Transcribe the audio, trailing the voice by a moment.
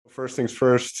First things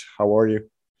first, how are you?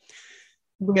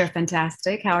 We're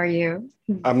fantastic. How are you?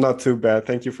 I'm not too bad.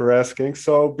 Thank you for asking.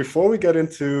 So, before we get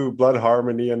into Blood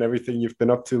Harmony and everything you've been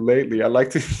up to lately, I'd like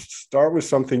to start with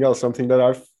something else, something that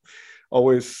I've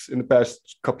always, in the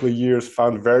past couple of years,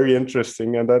 found very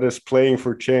interesting, and that is Playing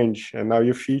for Change. And now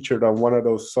you featured on one of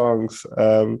those songs,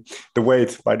 The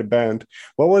Weight by the band.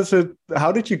 What was it?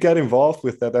 How did you get involved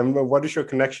with that? And what is your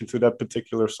connection to that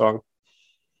particular song?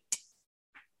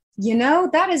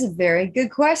 That is a very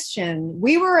good question.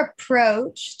 We were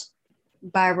approached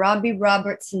by Robbie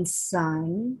Robertson's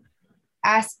son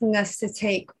asking us to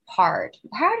take part.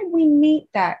 How did we meet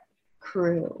that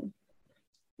crew?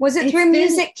 Was it through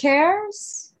Music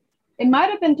Cares? It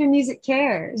might have been through Music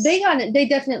Cares. They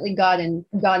definitely got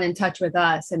in touch with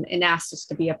us and asked us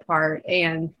to be a part.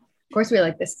 And of course we were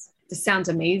like, this sounds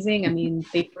amazing. I mean,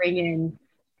 they bring in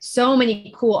so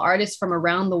many cool artists from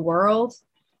around the world.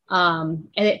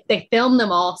 They filmed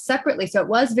them all separately. So it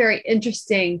was very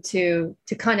interesting to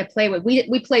kind of play with.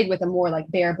 We played with a more like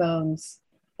bare bones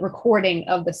recording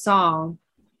of the song.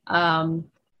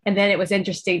 And then it was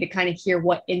interesting to kind of hear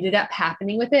what ended up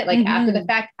happening with it, like after the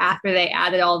fact, after they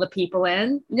added all the people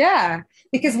in. Yeah,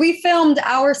 because we filmed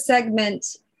our segment.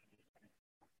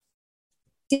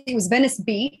 It was Venice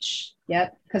Beach.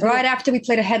 Yep. Because right after we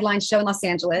played a headline show in Los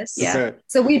Angeles. Yeah. Okay.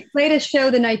 So we played a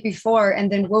show the night before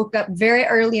and then woke up very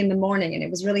early in the morning, and it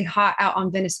was really hot out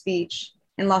on Venice Beach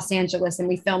in Los Angeles, and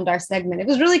we filmed our segment. It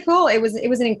was really cool. It was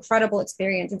an incredible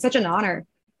experience and such an honor.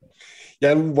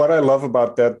 Yeah, and what I love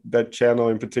about that channel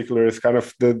in particular is kind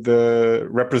of the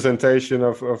representation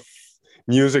of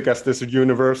music as this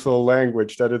universal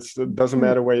language, that it doesn't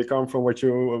matter where you come from, what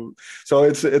you. So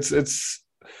it's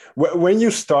when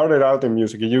you started out in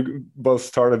music, and you both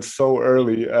started so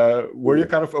early, were you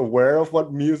kind of aware of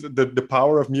what music, the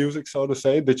power of music, so to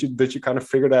say? Did you kind of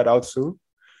figure that out soon?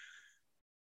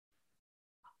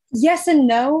 Yes and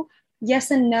no. Yes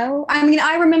and no. I mean,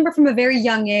 I remember from a very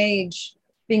young age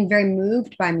being very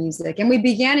moved by music, and we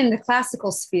began in the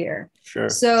classical sphere. Sure.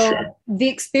 So the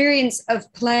experience of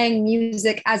playing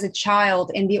music as a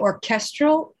child in the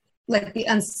orchestral, like the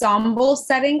ensemble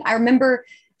setting, I remember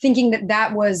thinking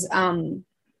that was a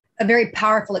very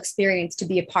powerful experience to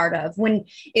be a part of, when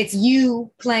it's you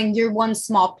playing your one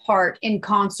small part in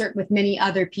concert with many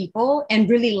other people and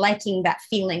really liking that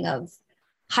feeling of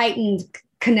heightened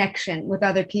connection with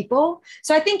other people.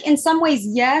 So I think in some ways,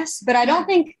 yes, but I don't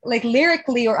think like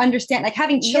lyrically or understand, like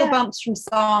having chill bumps from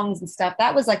songs and stuff,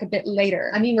 that was like a bit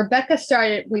later. I mean, Rebecca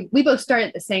started, we both started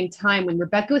at the same time when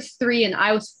Rebecca was 3 and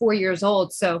I was 4 years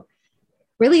old. So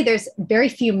really there's very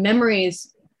few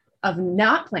memories of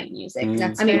not playing music. I mean,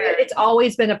 it's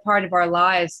always been a part of our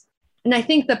lives. And I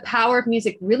think the power of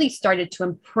music really started to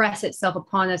impress itself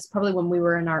upon us probably when we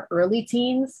were in our early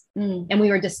teens. And we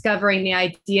were discovering the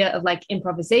idea of like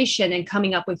improvisation and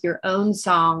coming up with your own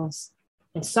songs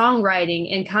and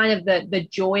songwriting, and kind of the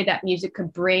joy that music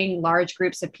could bring large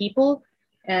groups of people,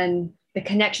 and the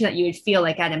connection that you would feel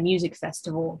like at a music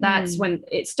festival. That's when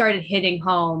it started hitting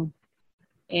home,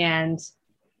 and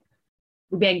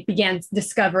we began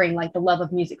discovering like the love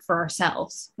of music for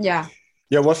ourselves. Yeah.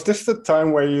 Yeah, was this the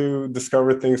time where you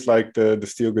discovered things like the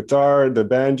steel guitar, the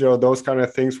banjo, those kind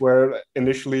of things, where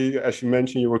initially, as you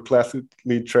mentioned, you were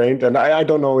classically trained? And I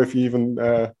don't know if you even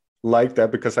like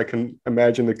that, because I can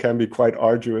imagine it can be quite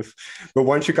arduous. But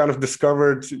once you kind of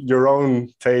discovered your own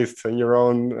tastes and your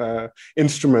own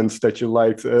instruments that you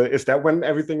liked, is that when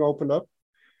everything opened up?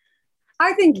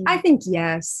 I think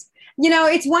yes.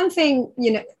 It's one thing,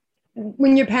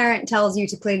 when your parent tells you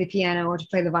to play the piano or to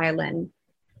play the violin,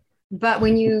 but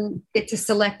when you get to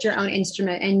select your own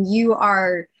instrument and you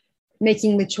are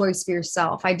making the choice for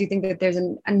yourself, I do think that there's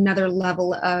another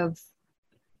level of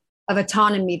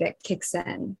autonomy that kicks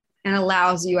in and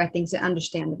allows you, I think, to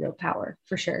understand the real power,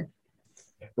 for sure.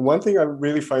 And one thing I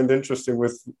really find interesting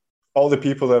with all the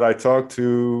people that I talk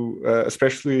to,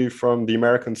 especially from the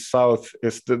American South,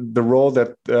 is the role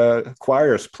that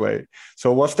choirs play.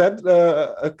 So was that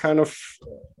a kind of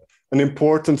an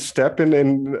important step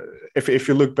in if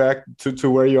you look back to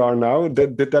where you are now?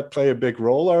 Did that play a big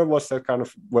role, or was that kind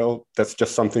of, well, that's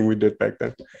just something we did back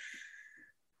then?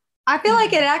 I feel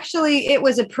like it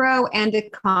was a pro and a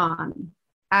con,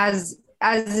 as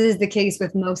is the case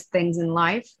with most things in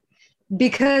life,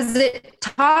 because it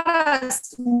taught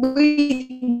us,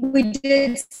 we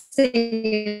did sing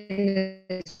in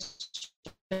the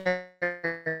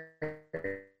church,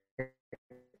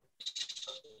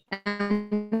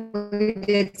 and we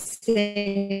did sing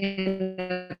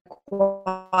in a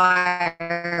choir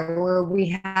where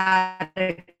we had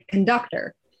a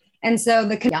conductor. And so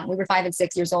we were 5 and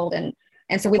 6 years old, and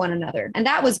And so we one another. And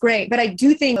that was great. But I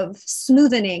do think of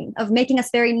smoothening, of making us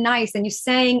very nice. And you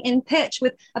sang in pitch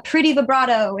with a pretty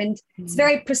vibrato. And it's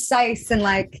very precise and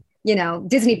like, you know,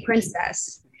 Disney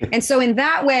princess. And so in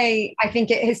that way, I think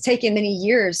it has taken many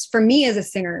years for me as a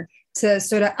singer to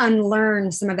sort of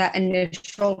unlearn some of that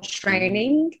initial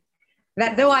training,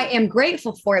 that though I am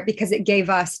grateful for it because it gave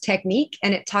us technique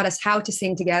and it taught us how to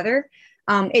sing together,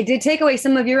 it did take away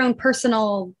some of your own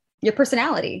your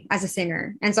personality as a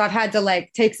singer. And so I've had to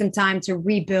like take some time to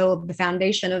rebuild the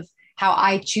foundation of how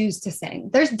I choose to sing.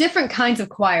 There's different kinds of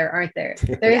choir, aren't there?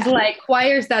 There's like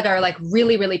choirs that are like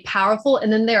really, really powerful.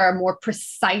 And then there are more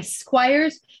precise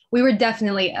choirs. We were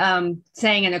definitely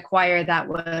sang in a choir that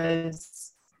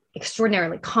was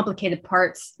extraordinarily complicated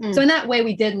parts. So in that way,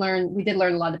 we did learn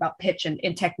a lot about pitch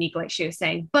and technique, like she was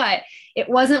saying, but it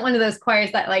wasn't one of those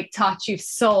choirs that like taught you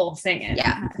soul singing.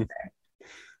 Yeah.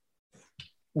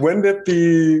 When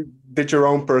did your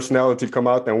own personality come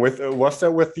out then? Was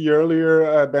that with the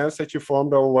earlier bands that you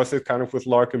formed, or was it kind of with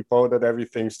Larkin Poe that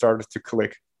everything started to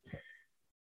click?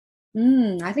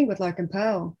 I think with Larkin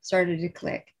Poe started to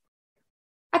click.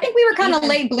 I think we were kind of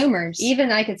late bloomers.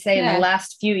 Even I could say in the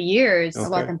last few years,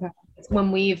 Okay.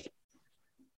 when we've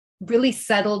really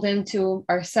settled into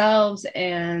ourselves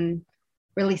and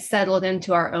really settled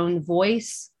into our own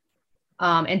voice.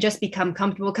 And just become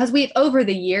comfortable, because over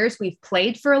the years, we've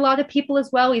played for a lot of people as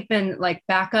well. We've been like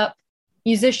backup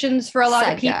musicians for a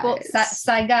lot of people,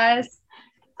 side guys,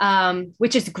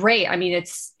 which is great. I mean,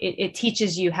 it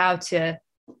teaches you how to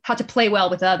play well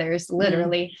with others,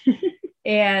 literally.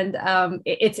 And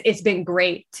it's been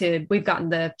great we've gotten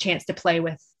the chance to play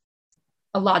with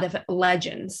a lot of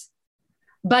legends.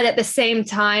 But at the same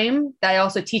time, that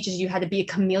also teaches you how to be a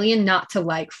chameleon, not to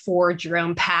like forge your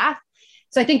own path.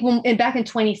 So I think back in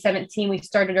 2017, we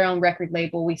started our own record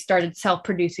label. We started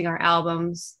self-producing our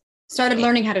albums. Started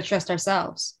learning how to trust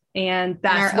ourselves. And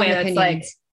that's when it's like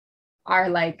our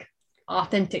like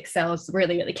authentic selves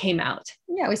really, really came out.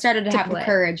 Yeah, we started to have the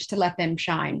courage to let them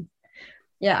shine.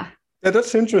 Yeah. Yeah,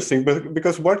 that's interesting, but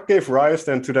because what gave rise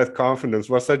then to that confidence?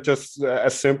 Was that just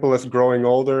as simple as growing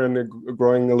older and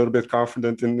growing a little bit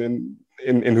confident in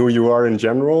who you are in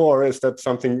general, or is that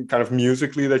something kind of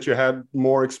musically that you had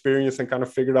more experience and kind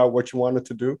of figured out what you wanted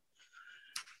to do?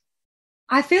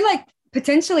 I feel like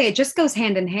potentially it just goes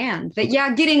hand in hand.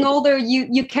 That getting older,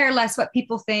 you care less what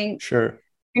people think. Sure.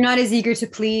 You're not as eager to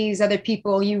please other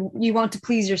people. You want to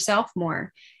please yourself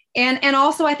more. And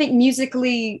also I think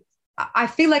musically, I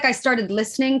feel like I started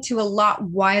listening to a lot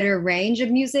wider range of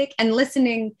music and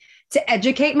listening to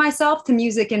educate myself to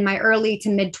music in my early to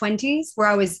mid 20s, where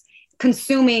I was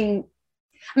consuming,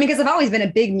 because I've always been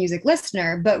a big music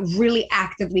listener, but really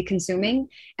actively consuming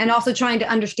and also trying to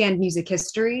understand music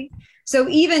history. So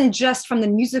even just from the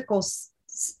musical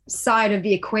side of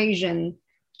the equation,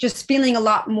 just feeling a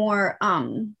lot more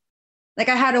like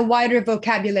I had a wider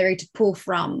vocabulary to pull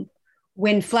from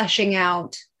when fleshing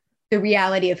out the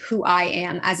reality of who I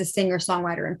am as a singer,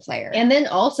 songwriter, and player. And then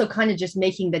also kind of just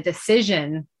making the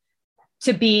decision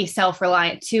to be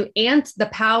self-reliant too, and the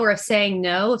power of saying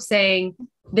no, of saying,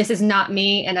 this is not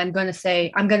me, and I'm going to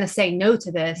say no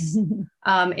to this,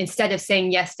 instead of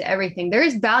saying yes to everything. There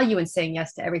is value in saying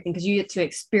yes to everything because you get to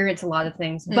experience a lot of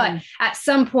things. But at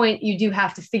some point you do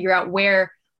have to figure out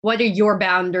what are your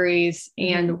boundaries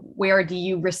and where do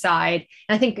you reside?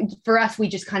 And I think for us, we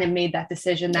just kind of made that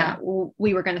decision that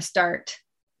we were going to start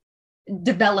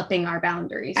developing our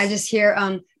boundaries. I just hear,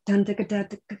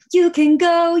 you can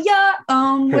go your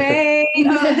own way,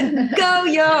 go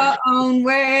your own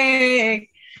way.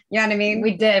 You know what I mean?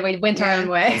 We did. We went our own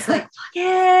way. It's like, fuck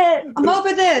it. I'm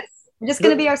over this. We're just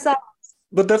going to be ourselves.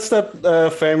 But that's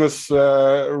that famous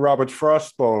Robert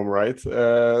Frost poem, right?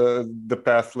 The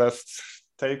path less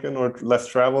taken or less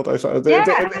traveled. I saw. Yeah.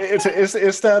 Did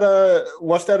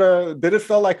it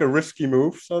feel like a risky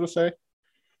move, so to say?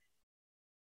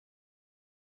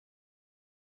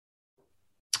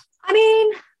 I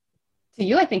mean, to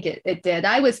you, I think it did.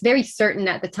 I was very certain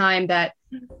at the time that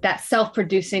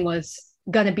self-producing was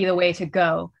going to be the way to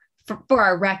go for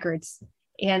our records.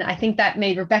 And I think that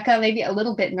made Rebecca maybe a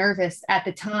little bit nervous at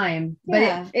the time,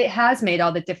 but it has made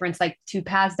all the difference, like two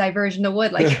paths diverge in the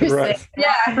wood, like you're right. saying.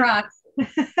 Yeah, right.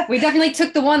 We definitely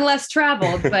took the one less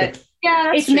traveled, but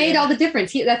it's made all the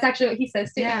difference. That's actually what he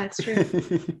says too. Yeah, it's true.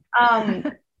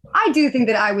 I do think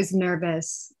that I was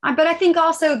nervous, but I think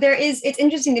also it's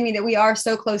interesting to me that we are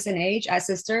so close in age as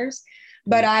sisters,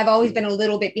 but I've always been a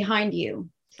little bit behind you.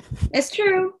 It's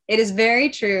true. It is very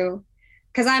true.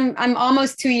 Because I'm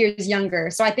almost 2 years younger.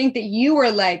 So I think that you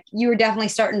were definitely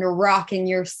starting to rock in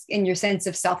your sense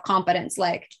of self-confidence.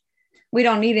 Like, we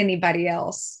don't need anybody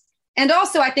else. And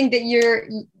also, I think that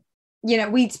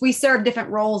we serve different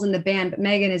roles in the band, but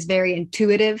Megan is very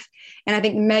intuitive. And I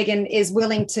think Megan is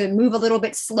willing to move a little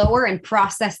bit slower and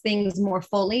process things more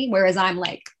fully. Whereas I'm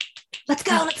like, let's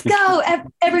go,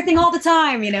 everything all the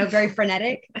time, very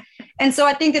frenetic. And so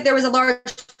I think that there was a large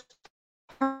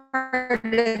part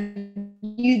of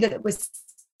you that was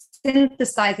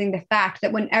synthesizing the fact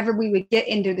that whenever we would get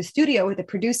into the studio with the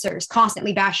producers,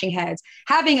 constantly bashing heads,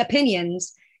 having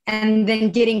opinions, and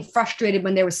then getting frustrated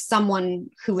when there was someone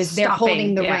who was there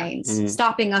holding the reins,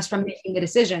 stopping us from making the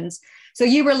decisions. So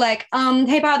you were like,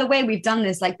 hey, by the way, we've done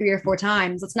this like 3 or 4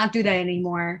 times. Let's not do that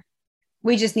anymore.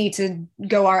 We just need to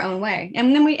go our own way.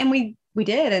 And then we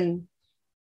did. And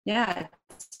yeah,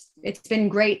 it's been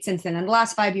great since then. In the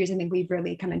last 5 years, I think we've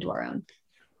really come into our own.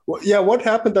 Well, yeah, what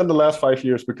happened in the last 5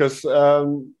 years? Because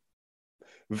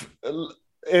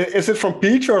is it from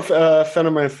Peach or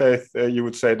Venom and Faith? You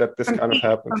would say that this from kind Peach, of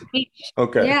happened. From Peach.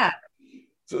 Okay. Yeah.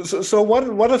 So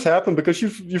what has happened? Because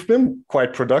you've been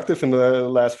quite productive in the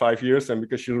last 5 years, and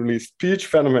because you released Peach,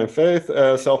 Venom and Faith,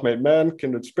 Self-Made Man,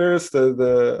 Kindred Spirits,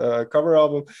 the cover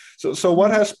album. So what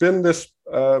has been this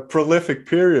prolific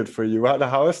period for you?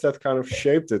 How has that kind of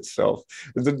shaped itself?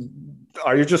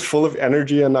 Are you just full of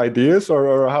energy and ideas,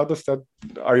 or how does that?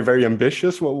 Are you very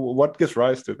ambitious? What gives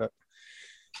rise to that?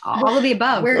 All of the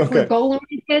above. We're goal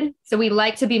oriented, so we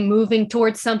like to be moving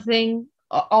towards something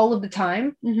all of the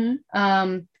time.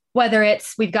 Mm-hmm. Whether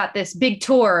it's we've got this big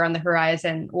tour on the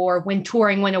horizon, or when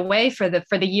touring went away for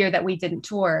the year that we didn't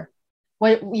tour,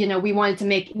 we ended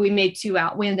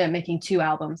up making 2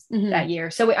 albums that year.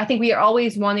 So I think we are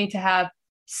always wanting to have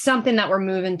something that we're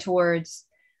moving towards.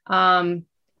 And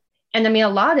I mean, a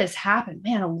lot has happened.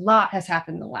 Man, a lot has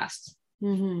happened in the last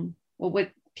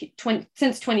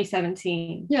since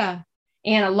 2017. Yeah.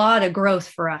 And a lot of growth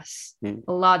for us.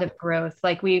 A lot of growth.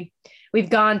 Like we've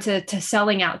gone to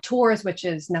selling out tours, which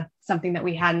is something that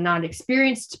we had not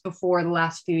experienced before the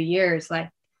last few years, like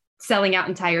selling out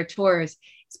entire tours.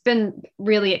 It's been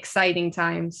really exciting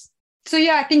times. So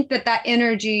yeah, I think that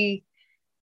energy,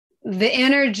 the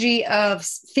energy of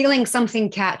feeling something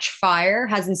catch fire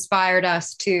has inspired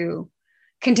us to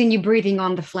continue breathing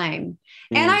on the flame.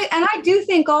 And I do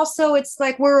think also it's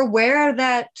like we're aware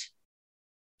that,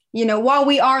 while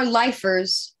we are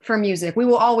lifers for music, we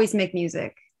will always make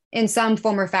music in some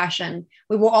form or fashion.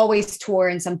 We will always tour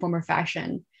in some form or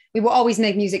fashion. We will always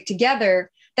make music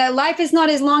together. That life is not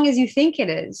as long as you think it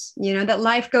is, that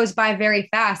life goes by very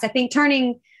fast. I think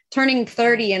turning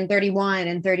 30 and 31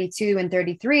 and 32 and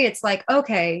 33, it's like,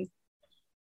 okay,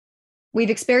 we've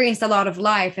experienced a lot of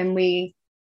life and we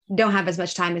don't have as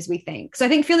much time as we think. So I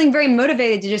think feeling very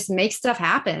motivated to just make stuff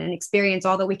happen and experience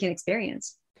all that we can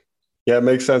experience. Yeah, it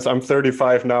makes sense. I'm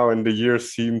 35 now, and the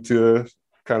years seem to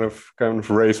kind of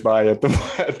race by at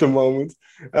the moment.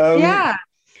 Yeah.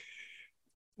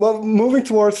 Well, moving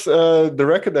towards the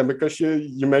record then, because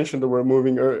you mentioned that we're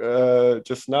moving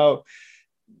just now.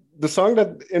 The song that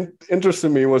interested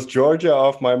me was Georgia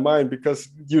Off My Mind, because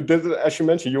you did, as you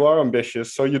mentioned, you are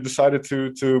ambitious. So you decided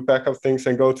to back up things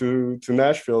and go to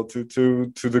Nashville, to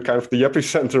the kind of the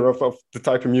epicenter of the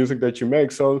type of music that you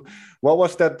make. So what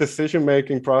was that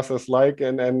decision-making process like?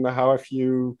 And how have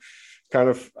you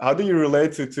how do you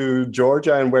relate to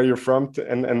Georgia and where you're from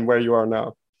and where you are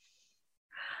now?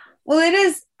 Well, it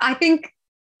is, I think...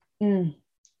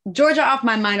 Georgia Off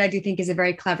My Mind, I do think is a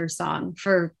very clever song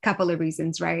for a couple of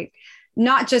reasons, right?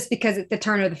 Not just because it's the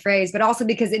turn of the phrase, but also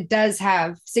because it does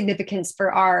have significance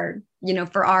for our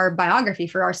biography,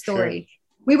 for our story.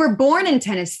 Sure. We were born in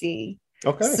Tennessee.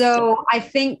 Okay. So I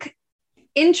think,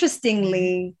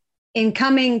 interestingly, in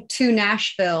coming to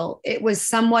Nashville, it was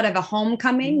somewhat of a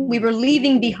homecoming. We were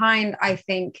leaving behind, I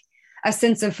think, a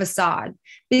sense of facade,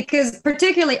 because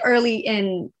particularly early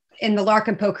in the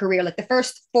Larkin Poe career, like the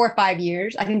first 4 or 5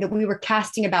 years, I think that we were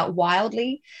casting about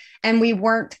wildly, and we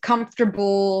weren't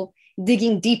comfortable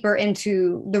digging deeper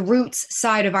into the roots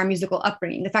side of our musical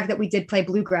upbringing. The fact that we did play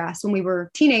bluegrass when we were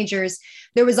teenagers,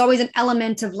 there was always an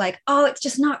element of like, oh, it's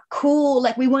just not cool.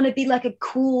 Like we want to be like a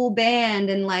cool band.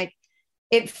 And like,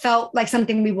 it felt like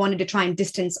something we wanted to try and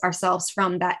distance ourselves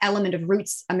from, that element of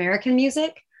roots American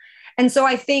music. And so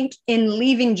I think in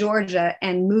leaving Georgia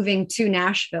and moving to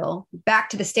Nashville, back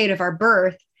to the state of our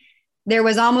birth, there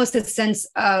was almost a sense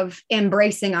of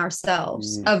embracing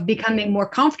ourselves, of becoming more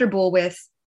comfortable with,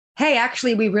 hey,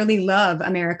 actually, we really love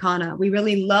Americana. We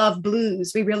really love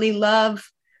blues. We really love,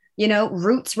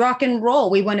 roots rock and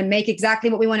roll. We want to make exactly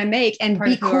what we want to make and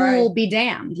be cool, be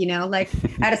damned, like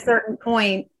at a certain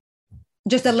point,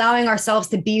 just allowing ourselves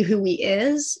to be who we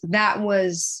is, that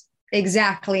was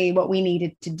exactly what we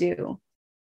needed to do.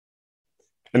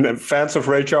 And then fans of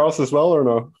Ray Charles as well, or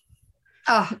no?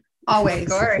 Oh,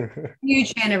 always.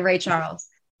 Huge fan of Ray Charles.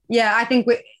 Yeah, I think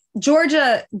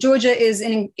Georgia is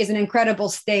an incredible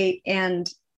state, and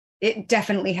it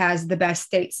definitely has the best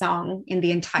state song in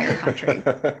the entire country.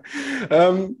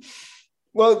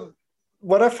 Well,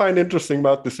 what I find interesting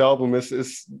about this album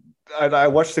is I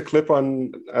watched the clip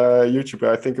on YouTube.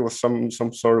 I think it was some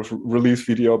sort of release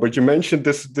video, but you mentioned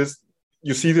this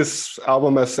you see this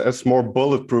album as more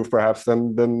bulletproof perhaps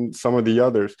than some of the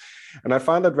others, and I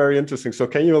find that very interesting. So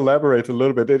can you elaborate a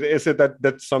little bit? Is it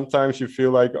that sometimes you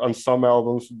feel like on some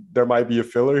albums there might be a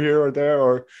filler here or there,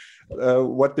 or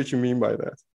what did you mean by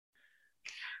that?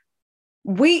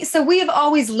 We have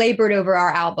always labored over our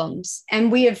albums,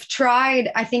 and we have tried,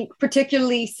 I think,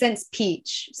 particularly since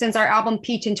our album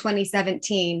Peach in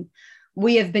 2017,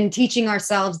 we have been teaching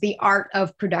ourselves the art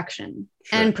of production.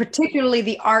 Sure. And particularly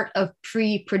the art of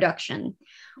pre-production,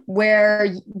 where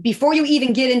before you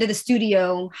even get into the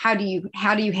studio, how do you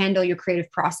handle your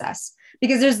creative process?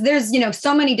 Because there's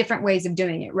so many different ways of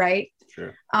doing it, right?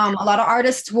 Sure. A lot of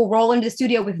artists will roll into the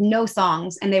studio with no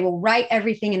songs, and they will write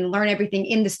everything and learn everything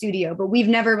in the studio. But we've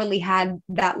never really had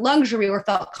that luxury or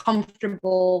felt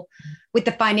comfortable with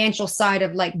the financial side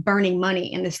of like burning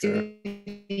money in the studio,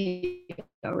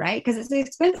 right? Because it's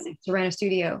expensive to rent a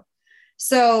studio.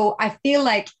 So I feel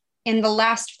like in the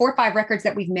last 4 or 5 records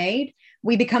that we've made,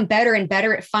 we become better and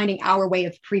better at finding our way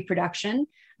of pre-production.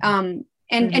 And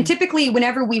typically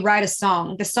whenever we write a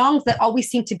song, the songs that always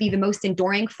seem to be the most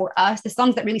enduring for us, the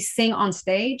songs that really sing on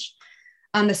stage,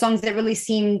 the songs that really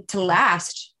seem to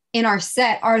last in our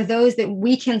set are those that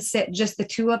we can sit just the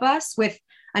two of us with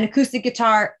an acoustic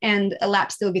guitar and a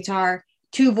lap steel guitar,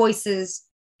 2 voices,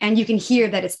 and you can hear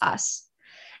that it's us.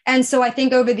 And so I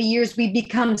think over the years, we've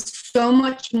become so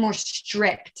much more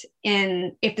strict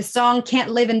in if the song can't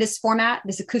live in this format,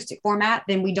 this acoustic format,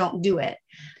 then we don't do it.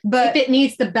 But if it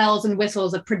needs the bells and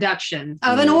whistles of production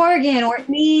of an organ, or it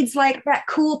needs like that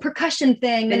cool percussion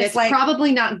thing, then it's like,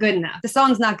 probably not good enough. The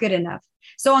song's not good enough.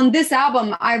 So on this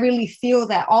album, I really feel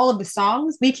that all of the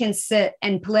songs we can sit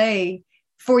and play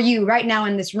for you right now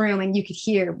in this room, and you could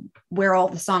hear where all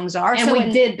the songs are. And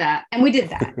we did that.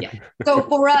 Yeah. So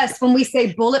for us, when we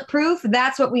say bulletproof,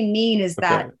 that's what we mean, is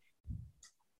that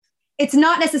it's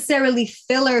not necessarily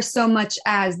filler so much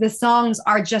as the songs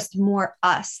are just more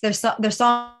us. They're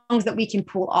songs that we can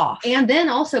pull off. And then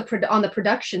also on the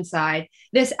production side,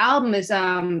 this album is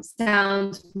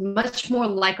sounds much more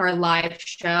like our live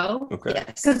show. Okay.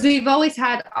 Because we've always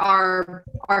had our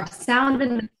sound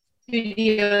in the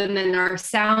studio and then our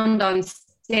sound on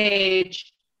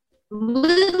stage a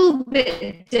little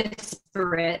bit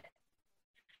disparate,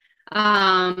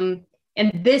 and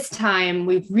this time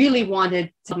we really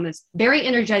wanted something that's very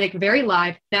energetic, very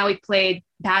live. Now we played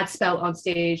Bad Spell on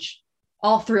stage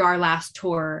all through our last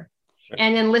tour,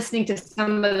 and then listening to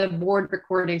some of the board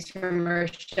recordings from our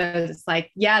shows, it's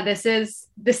like, yeah, this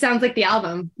sounds like the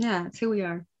album. Yeah, it's who we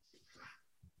are.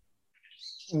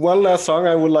 One last song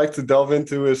I would like to delve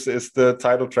into is the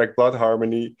title track, Blood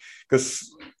Harmony,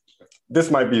 because this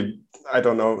might be, I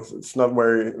don't know, it's not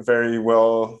very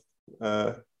well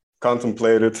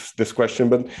contemplated, this question,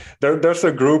 but there's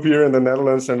a group here in the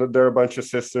Netherlands, and there are a bunch of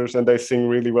sisters, and they sing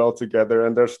really well together,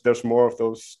 and there's more of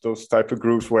those type of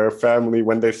groups where family,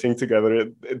 when they sing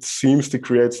together, it seems to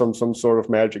create some sort of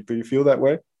magic. Do you feel that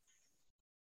way?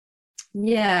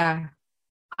 Yeah,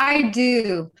 I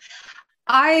do.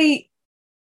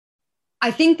 I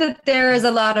think that there is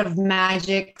a lot of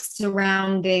magic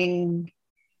surrounding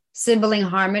sibling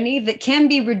harmony that can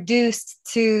be reduced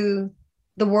to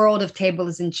the world of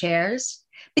tables and chairs.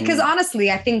 Because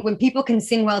honestly, I think when people can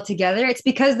sing well together, it's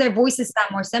because their voices sound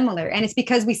more similar, and it's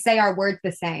because we say our words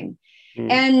the same.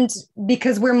 And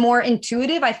because we're more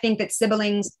intuitive, I think that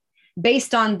siblings,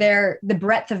 based on the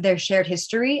breadth of their shared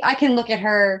history, I can look at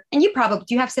her, and do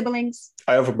you have siblings?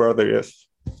 I have a brother, yes.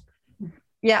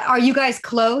 Yeah. Are you guys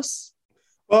close?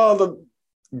 Well,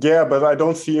 yeah, but I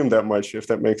don't see him that much, if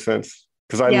that makes sense,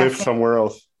 because I live somewhere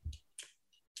else.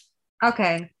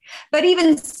 Okay. But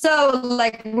even so,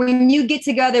 like when you get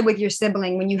together with your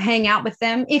sibling, when you hang out with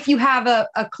them, if you have a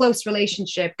close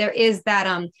relationship, there is that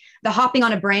the hopping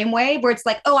on a brainwave where it's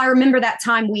like, oh, I remember that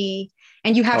time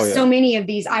and you have so many of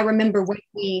these, I remember when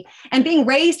and being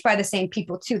raised by the same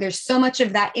people too. There's so much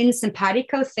of that in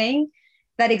simpatico thing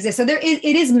that exists. So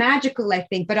it is magical, I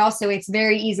think, but also it's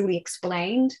very easily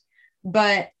explained.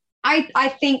 But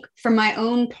I think for my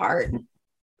own part,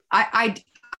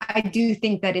 I do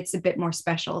think that it's a bit more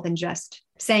special than just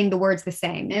saying the words the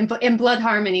same. And Blood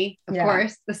Harmony, of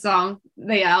course, the song,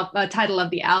 the title of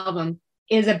the album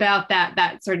is about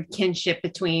that sort of kinship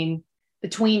between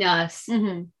us,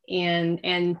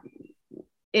 and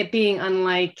it being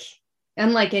unlike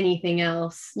unlike anything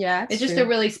else. Yeah, it's just a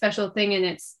really special thing, and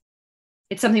it's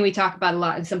something we talk about a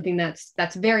lot, and something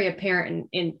that's very apparent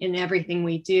in everything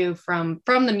we do, from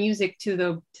the music to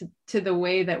the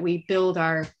way that we build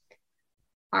our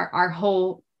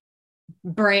whole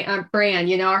brand,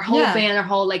 you know, our whole band, our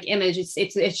whole like image.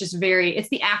 It's just very, it's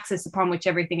the axis upon which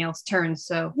everything else turns.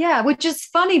 So yeah, which is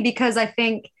funny because I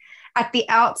think at the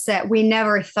outset we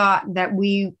never thought that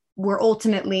we were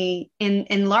ultimately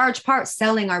in large part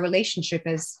selling our relationship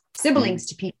as siblings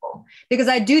to people, because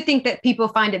I do think that people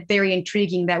find it very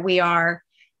intriguing that we are,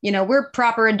 you know, we're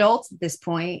proper adults at this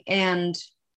point and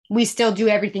we still do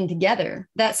everything together.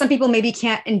 That some people maybe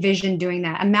can't envision doing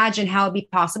that. Imagine how it'd be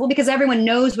possible, because everyone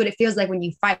knows what it feels like when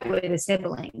you fight with a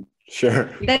sibling. Sure.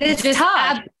 That is just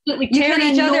tough. Absolutely tear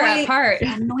each other apart.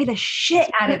 Annoy the shit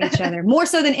out of each other, more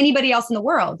so than anybody else in the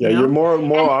world. Yeah, you're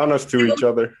more honest to each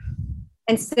other.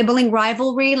 And sibling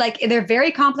rivalry, like they're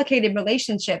very complicated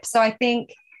relationships. So I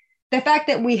think the fact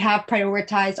that we have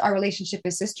prioritized our relationship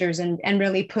as sisters and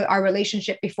really put our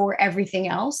relationship before everything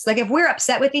else. Like if we're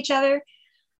upset with each other,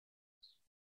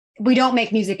 we don't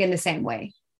make music in the same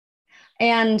way.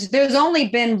 And there's only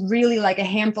been really like a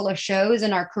handful of shows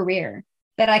in our career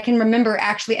that I can remember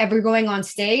actually ever going on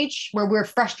stage where we're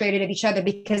frustrated at each other,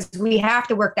 because we have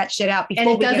to work that shit out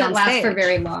before we get on stage. And it doesn't last for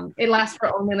very long. It lasts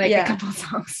for only like a couple of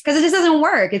songs. Because it just doesn't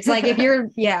work. It's like if you're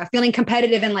feeling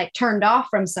competitive and like turned off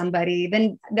from somebody,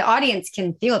 then the audience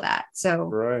can feel that.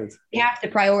 So we have to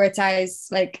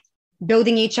prioritize like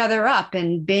building each other up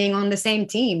and being on the same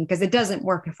team, because it doesn't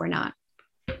work if we're not.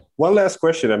 One last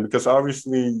question then, because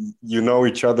obviously you know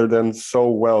each other then so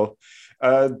well.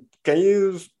 Can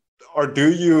you, or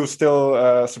do you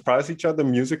still surprise each other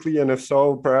musically? And if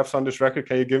so, perhaps on this record,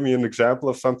 can you give me an example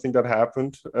of something that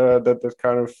happened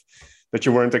that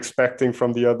you weren't expecting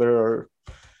from the other? Or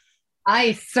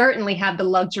I certainly have the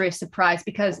luxury of surprise,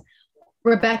 because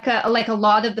Rebecca, like a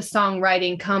lot of the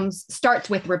songwriting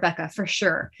starts with Rebecca for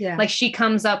sure. Yeah. Like she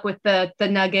comes up with the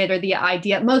nugget or the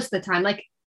idea most of the time. Like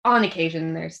on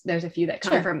occasion, there's a few that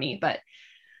come from me, but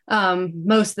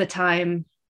most of the time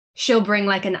she'll bring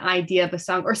like an idea of a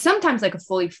song, or sometimes like a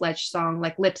fully fledged song.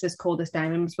 Like Lips as Cold as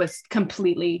Diamonds was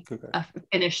completely a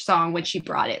finished song when she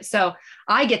brought it. So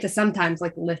I get to sometimes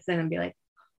like listen and be like,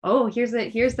 oh, here's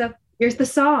the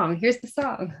song.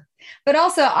 But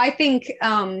also I think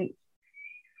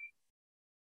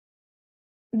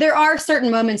there are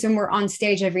certain moments when we're on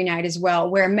stage every night as well,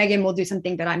 where Megan will do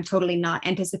something that I'm totally not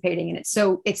anticipating. And it's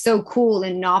so cool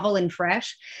and novel and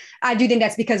fresh. I do think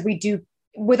that's because we do,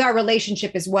 with our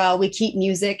relationship as well, we keep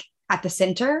music at the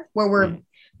center, where we're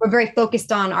very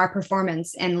focused on our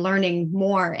performance and learning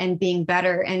more and being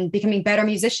better and becoming better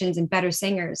musicians and better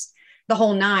singers, the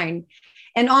whole nine.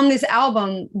 And on this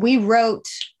album, I wrote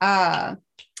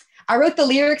the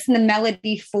lyrics and the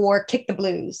melody for Kick the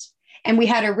Blues. And we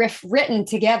had a riff written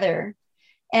together,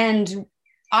 and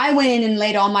I went in and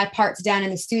laid all my parts down in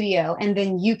the studio, and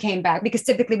then you came back, because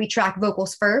typically we track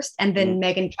vocals first and then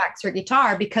Megan tracks her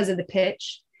guitar because of the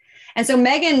pitch. And so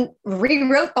Megan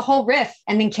rewrote the whole riff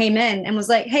and then came in and was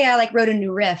like, hey, I like wrote a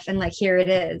new riff, and like, here it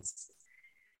is.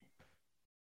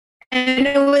 And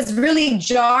it was really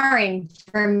jarring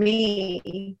for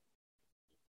me,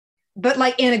 but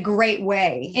like in a great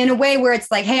way, in a way where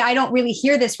it's like, hey, I don't really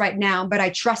hear this right now, but I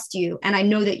trust you. And I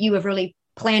know that you have really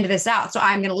planned this out. So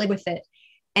I'm going to live with it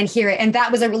and hear it. And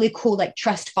that was a really cool, like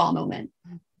trust fall moment.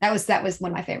 That was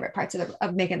one of my favorite parts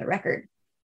of making the record.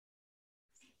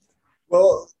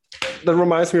 Well, that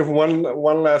reminds me of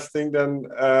one last thing then.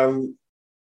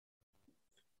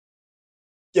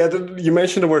 You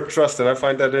mentioned the word trust, and I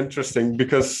find that interesting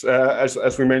because,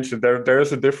 as we mentioned, there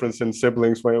is a difference in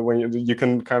siblings when you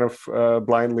can kind of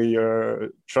blindly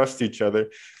trust each other.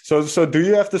 So do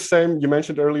you have the same? You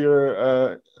mentioned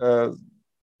earlier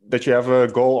that you have a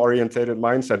goal-oriented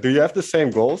mindset. Do you have the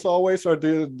same goals always, or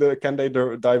can they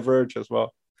diverge as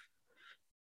well?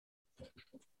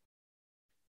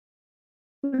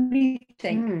 What do you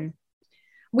think?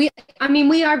 We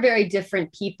are very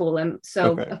different people, and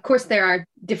so of course there are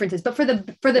differences, but for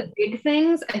the big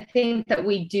things, I think that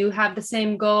we do have the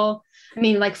same goal. I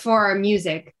mean, like for our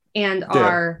music and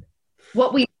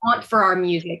what we want for our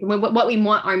music, what we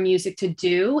want our music to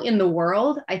do in the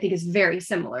world, I think is very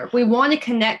similar. We want to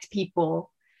connect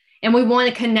people, and we want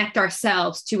to connect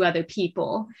ourselves to other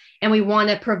people, and we want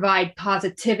to provide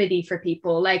positivity for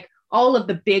people. Like all of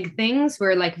the big things,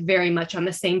 we're like very much on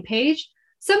the same page.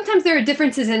 Sometimes there are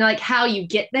differences in like how you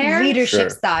get there. Leadership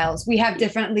styles. We have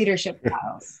different leadership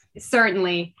styles.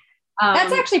 Certainly.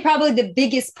 That's actually probably the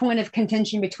biggest point of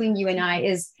contention between you and I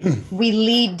is we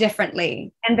lead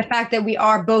differently. And the fact that we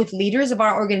are both leaders of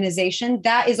our organization,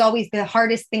 that is always the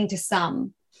hardest thing to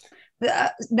sum.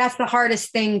 That's the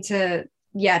hardest thing to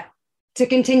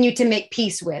continue to make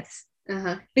peace with.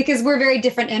 Because we're very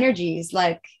different energies.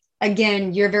 Like,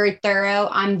 again, you're very thorough.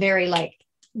 I'm very like,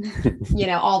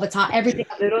 all the time, everything,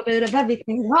 a little bit of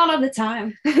everything, all of the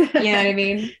time. You know what I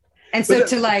mean? And so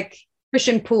to like push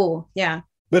and pull. Yeah.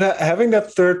 But having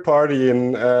that third party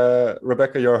in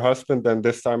Rebecca, your husband, then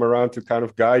this time around to kind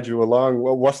of guide you along,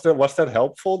 well, was that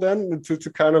helpful then to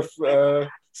kind of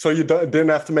so you didn't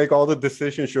have to make all the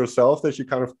decisions yourself, that you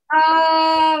kind of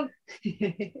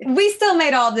we still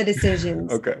made all the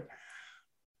decisions. Okay.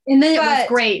 And then it was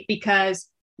great because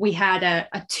we had a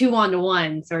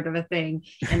 2-on-1 sort of a thing,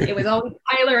 and it was always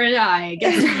Tyler and I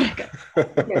against Rebecca.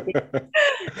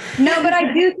 No, but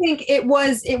I do think it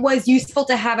was useful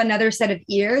to have another set of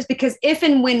ears, because if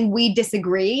and when we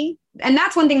disagree, and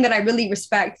that's one thing that I really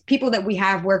respect, people that we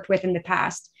have worked with in the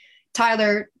past,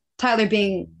 Tyler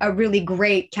being a really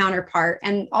great counterpart,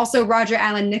 and also Roger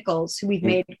Allen Nichols, who we've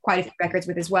made quite a few records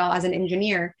with as well as an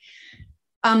engineer.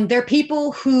 They're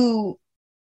people who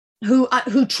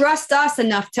trust us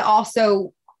enough to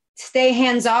also stay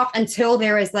hands off until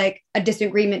there is like a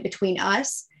disagreement between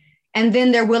us, and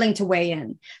then they're willing to weigh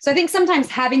in. So I think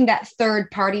sometimes having that third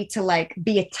party to like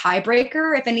be a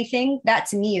tiebreaker, if anything, that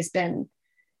to me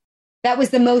that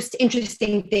was the most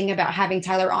interesting thing about having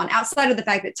Tyler on, outside of the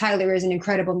fact that Tyler is an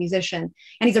incredible musician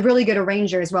and he's a really good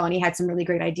arranger as well, and he had some really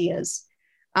great ideas.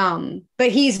 But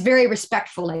he's very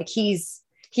respectful. Like he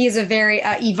is a very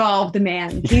evolved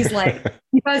man. He's like,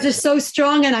 you guys are so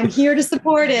strong and I'm here to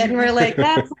support it. And we're like,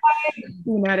 that's why,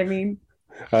 you know what I mean?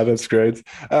 Oh, that's great.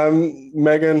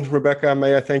 Megan, Rebecca,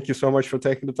 may I thank you so much for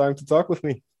taking the time to talk with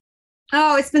me.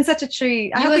 Oh, it's been such a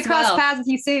treat. I hope we cross paths with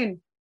you soon.